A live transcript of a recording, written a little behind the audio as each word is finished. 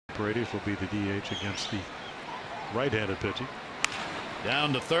Paredes will be the DH against the right-handed pitching.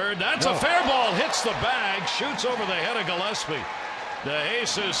 Down to third. That's a fair ball. Hits the bag. Shoots over the head of Gillespie.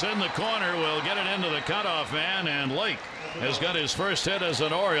 DeJesus in the corner will get it into the cutoff man, and Lake has got his first hit as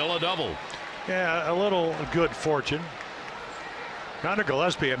an Oriole, a double. Yeah, a little good fortune. Conor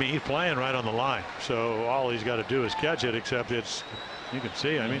Gillespie, I mean, he's playing right on the line, so all he's got to do is catch it, except it's, you can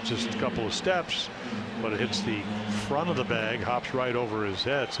see, I mean, it's just a couple of steps, but it hits the front of the bag, hops right over his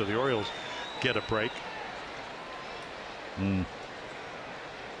head, so the Orioles get a break.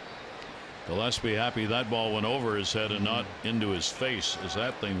 Gillespie happy that ball went over his head and not into his face, as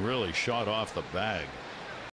that thing really shot off the bag.